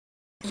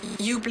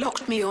You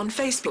blocked me on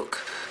Facebook,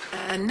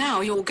 and now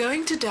you're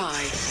going to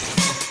die.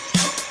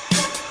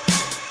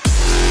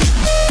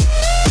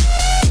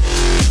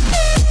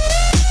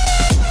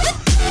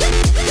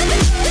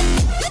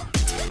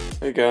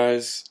 Hey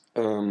guys,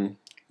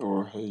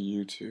 or hey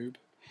YouTube.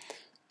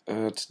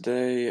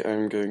 Today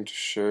I'm going to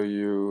show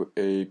you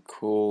a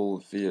cool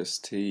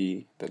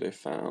VST that I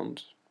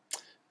found.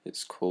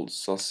 It's called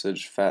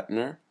Sausage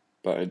Fattener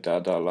by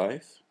DADA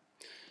Life.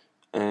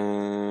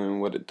 And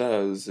what it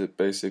does, it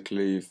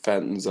basically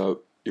fattens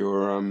up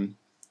your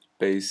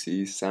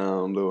bassy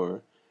sound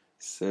or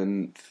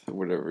synth,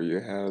 whatever you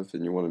have,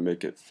 and you want to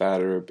make it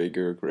fatter,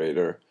 bigger,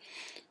 greater.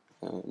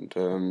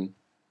 And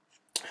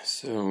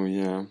so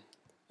yeah.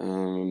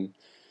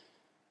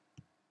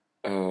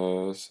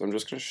 So I'm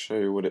just going to show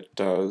you what it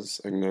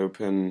does. I'm going to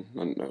open,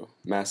 I don't know,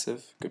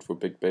 Massive, good for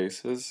big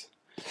basses.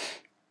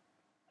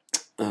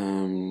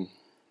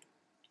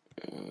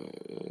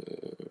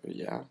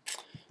 Yeah,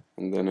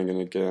 and then I'm going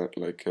to get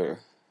like a,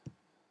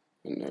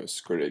 I don't know,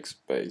 Skrillex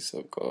bass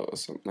I've got or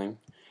something.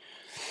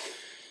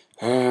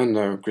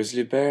 No,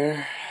 Grizzly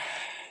Bear,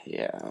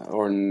 yeah,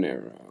 or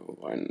Nero,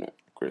 why not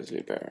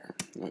Grizzly Bear,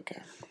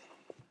 okay.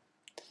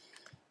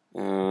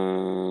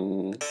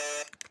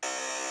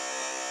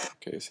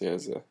 Okay, so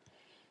here's a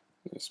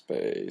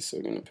space, so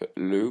I'm going to put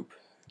loop,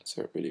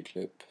 insert MIDI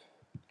clip,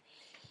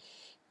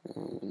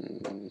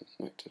 and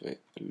activate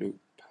the loop.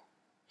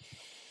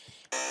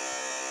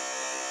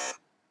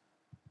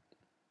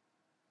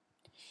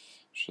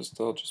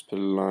 I'll just put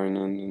a line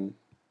in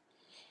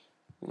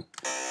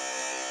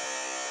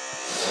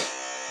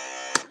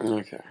and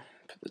okay,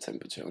 put the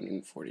temperature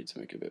 140 to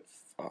make it a bit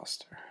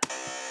faster.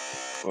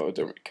 Well, I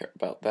don't really care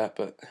about that,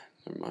 but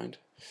never mind.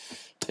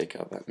 Take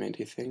out that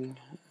MIDI thing.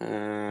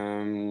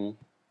 I'm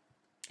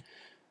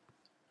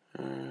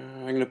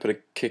gonna put a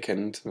kick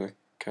in to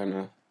kind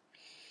of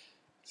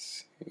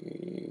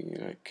see,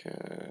 like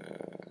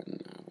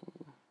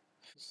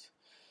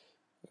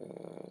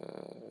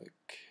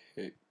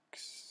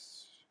kicks.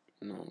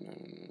 No,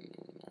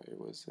 it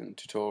was in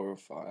tutorial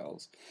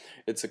files.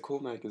 It's a cool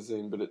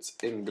magazine, but it's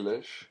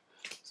English,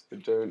 so I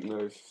don't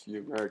know if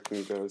you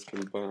American guys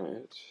can buy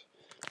it.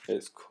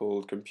 It's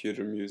called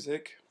Computer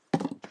Music.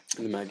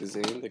 The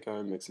magazine, the guy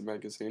who makes a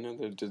magazine, and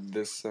they did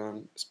this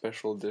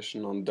special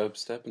edition on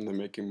dubstep, and they're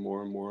making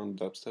more and more on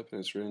dubstep, and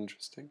it's really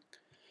interesting.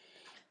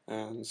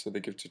 And so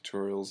they give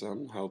tutorials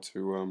on how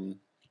to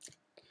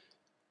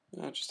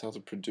just how to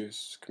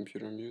produce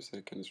computer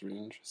music, and it's really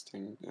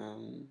interesting.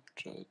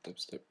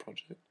 Dubstep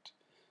project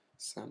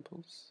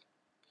samples,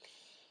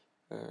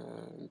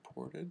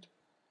 imported,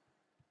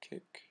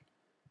 kick.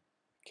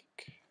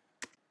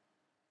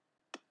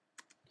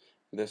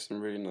 There's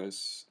some really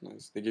nice.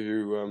 They give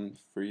you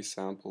free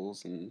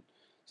samples and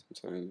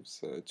sometimes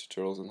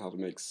tutorials on how to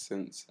make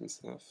synths and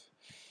stuff.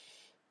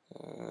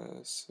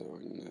 So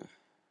I'm gonna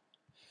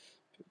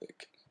put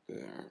that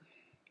there,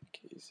 make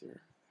it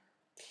easier.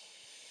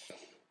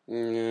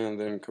 And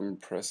then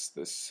compress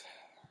this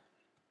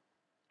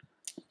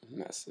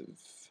massive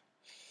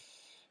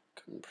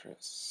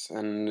compress.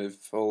 And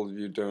if all of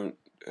you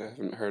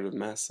haven't heard of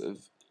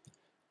Massive,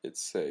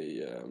 it's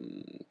a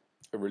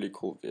really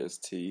cool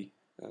VST.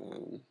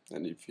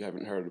 And if you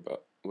haven't heard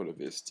about what a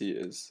VST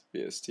is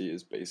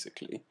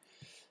basically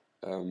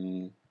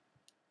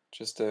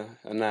just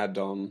an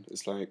add-on.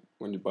 It's like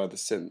when you buy the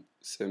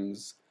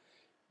Sims,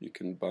 you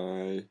can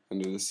buy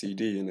under the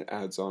CD and it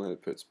adds on and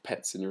it puts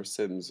pets in your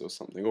Sims or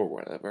something or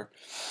whatever.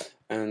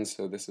 And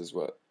so this is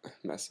what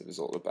Massive is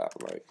all about.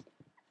 Like,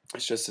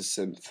 it's just a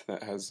synth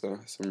that has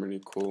some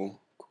really cool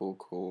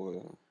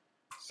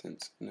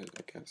synths in it,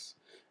 I guess.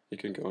 You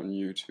can go on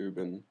YouTube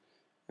and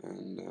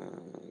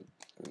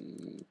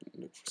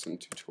look for some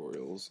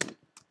tutorials.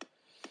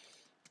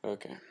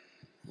 Okay,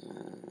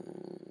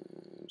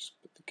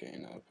 just put the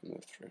gain up and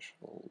the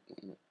threshold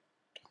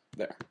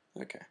there.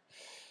 Okay,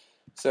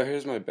 so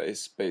here's my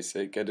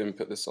basic. I didn't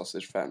put the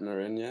sausage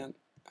fattener in yet,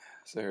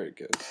 so here it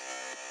goes.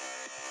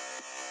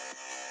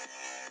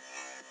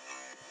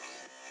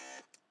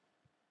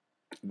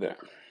 There,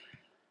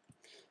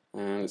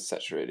 and it's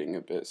saturating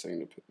a bit, so I'm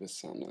going to put this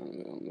sound down a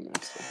bit on the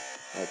master.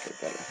 Okay,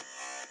 better.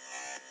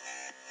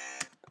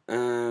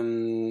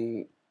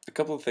 A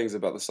couple of things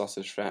about the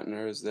sausage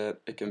fattener is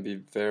that it can be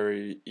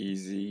very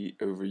easy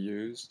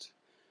overused.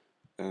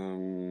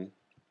 So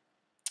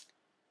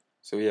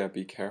yeah,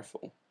 be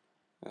careful.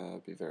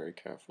 Be very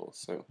careful.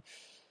 So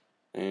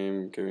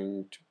I'm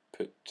going to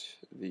put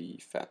the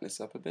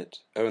fatness up a bit.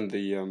 Oh, and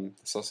the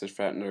sausage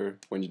fattener,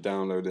 when you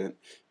download it,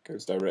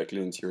 goes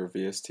directly into your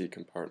VST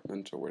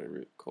compartment or whatever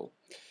you call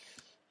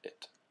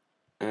it.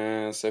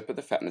 So I put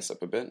the fatness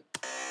up a bit.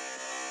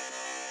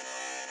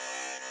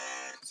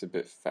 It's a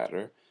bit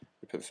fatter.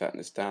 We put the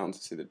fatness down to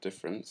see the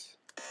difference.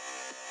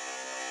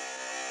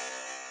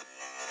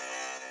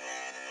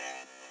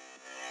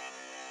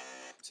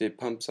 See, it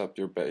pumps up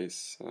your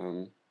bass. So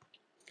I'm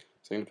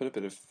going to put a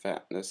bit of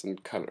fatness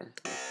and color.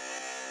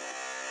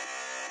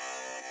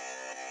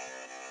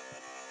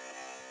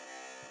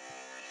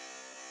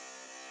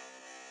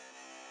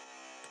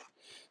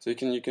 So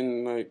you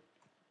can like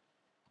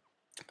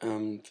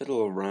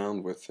fiddle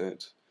around with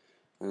it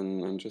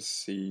and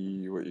just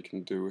see what you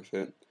can do with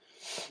it.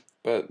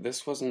 But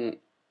this wasn't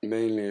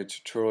mainly a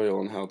tutorial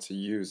on how to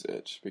use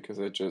it, because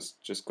I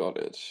just got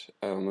it.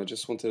 I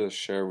just wanted to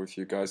share with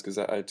you guys, because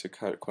I took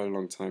quite a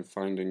long time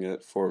finding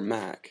it for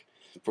Mac.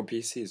 For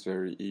PC it's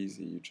very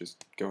easy. You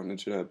just go on the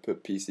internet,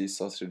 put PC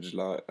sausage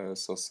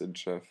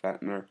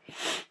Fattener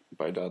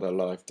by DADA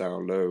Live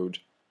download,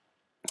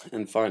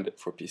 and find it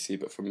for PC,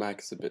 but for Mac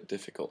it's a bit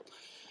difficult.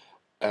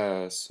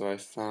 So I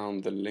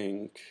found the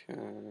link,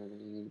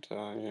 and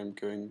I am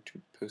going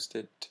to post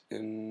it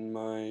in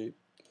my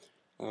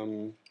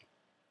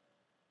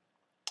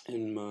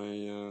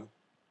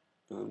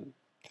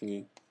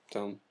thingy,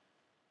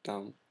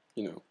 down,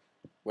 you know,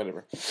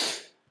 whatever.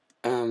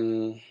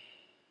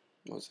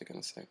 What was I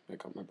gonna say? I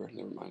got my breath,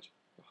 never mind.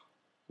 It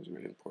was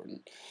really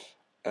important.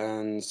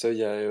 And so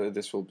yeah,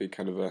 this will be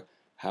kind of a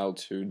how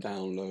to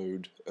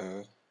download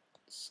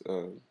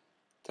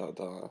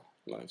DADA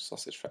Live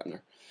Sausage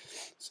Fattener.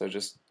 So I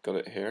just got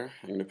it here.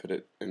 I'm gonna put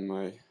it in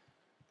my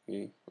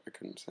thingy, I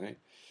couldn't say.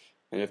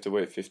 And you have to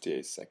wait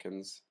 58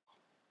 seconds.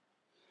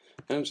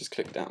 And just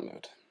click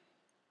download.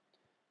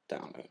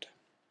 Download.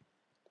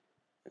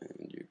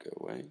 And you go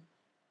away.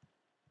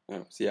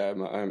 Oh, so yeah,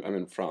 I'm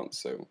in France,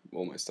 so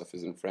all my stuff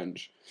is in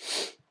French.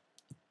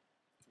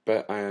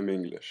 But I am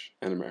English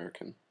and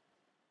American.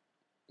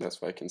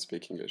 That's why I can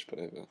speak English, but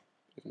I have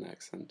an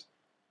accent.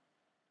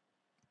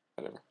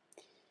 Whatever.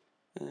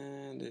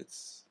 And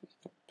it's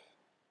up.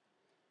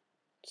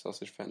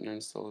 Sausage Fattener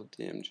installed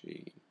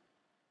DMG.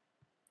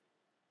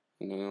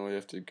 And then all you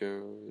have to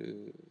go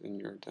in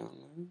your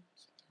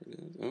downloads. There it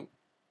is. Oh.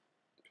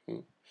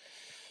 Cool.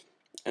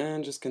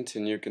 And just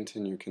continue.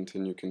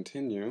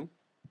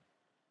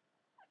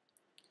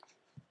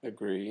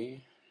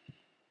 Agree.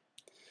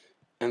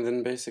 And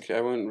then basically,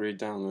 I won't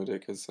re-download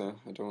it because I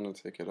don't want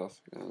to take it off.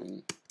 I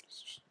mean,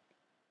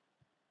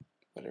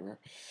 whatever.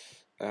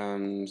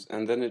 And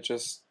then it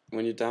just,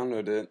 when you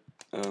download it,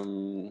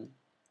 go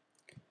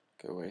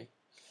away.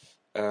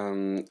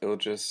 It'll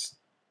just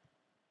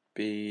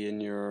be in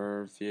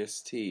your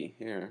VST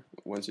here.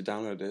 Once you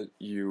download it,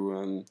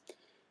 you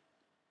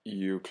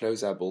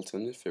close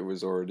Ableton if it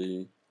was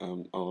already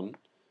on,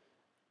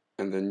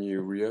 and then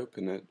you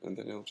reopen it, and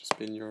then it'll just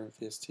be in your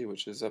VST,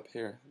 which is up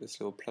here, this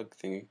little plug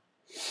thingy,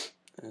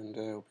 and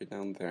it'll be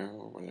down there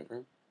or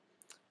whatever.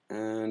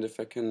 And if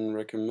I can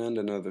recommend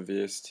another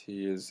VST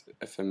is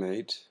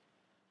FM8.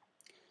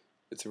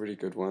 It's a really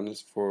good one.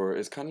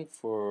 It's kind of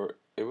for,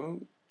 it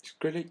won't,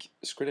 Skrillex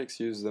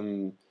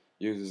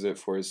uses it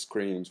for his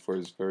screams, for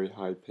his very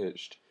high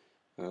pitched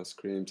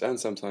screams, and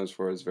sometimes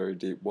for his very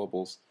deep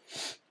wobbles.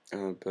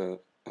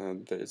 But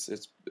it's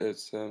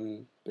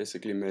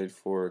basically made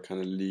for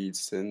kind of lead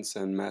synths,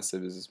 and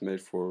Massive is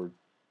made for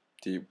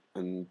deep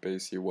and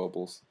bassy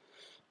wobbles.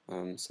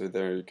 So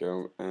there you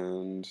go.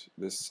 And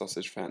this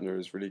Sausage Fattener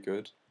is really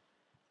good.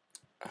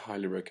 I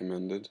highly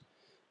recommended.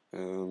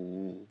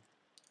 And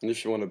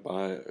if you want to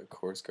buy it, of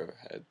course, go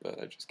ahead.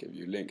 But I just gave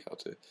you a link how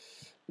to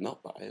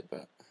not buy it,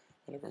 but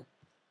whatever.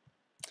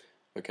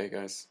 Okay,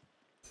 guys.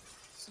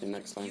 See you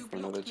next time for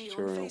another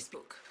tutorial.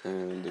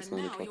 And it's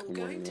 9 o'clock in the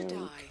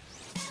morning.